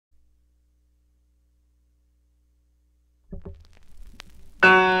If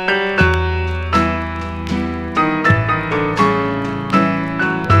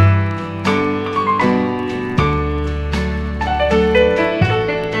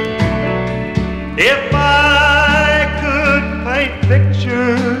I could paint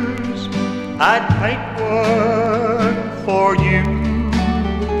pictures, I'd paint one for you,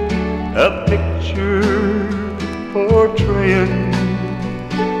 a picture portraying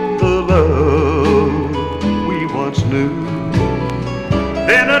the love we once knew.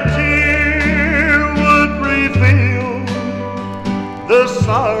 Then a tear would reveal the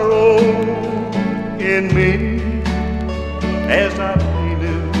sorrow in me as I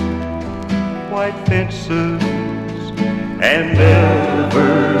painted white fences and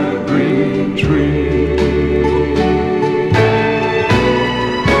evergreen trees.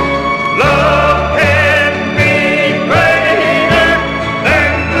 Love can be greater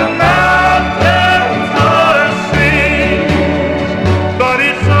than the mountains or seas, but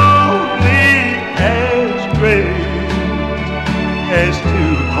it's only as great as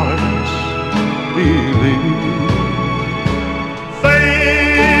two hearts believe.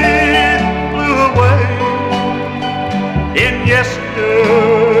 In yesterday's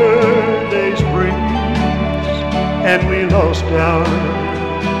breeze, and we lost our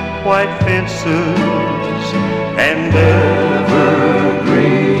white fences and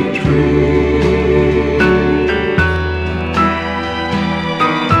evergreen trees.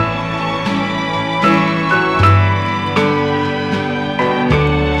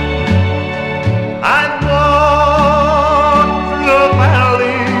 I've walked through a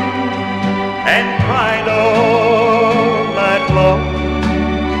valley and cried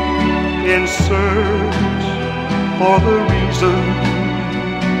in search for the reason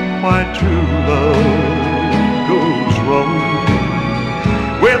why true love goes wrong.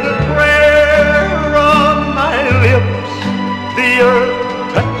 With a prayer on my lips, the earth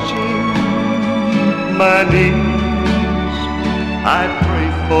touching my knees, I pray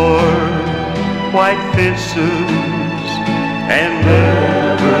for white fences and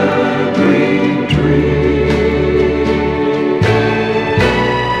evergreen trees.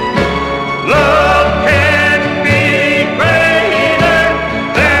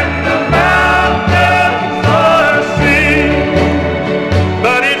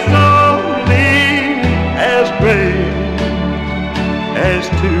 As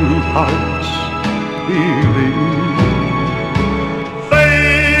two hearts believe.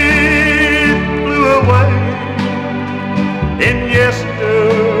 Faith blew away in yesterday's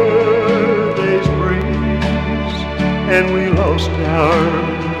breeze, and we lost our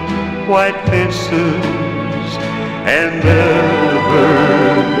white fences and evergreen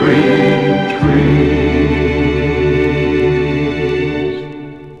trees.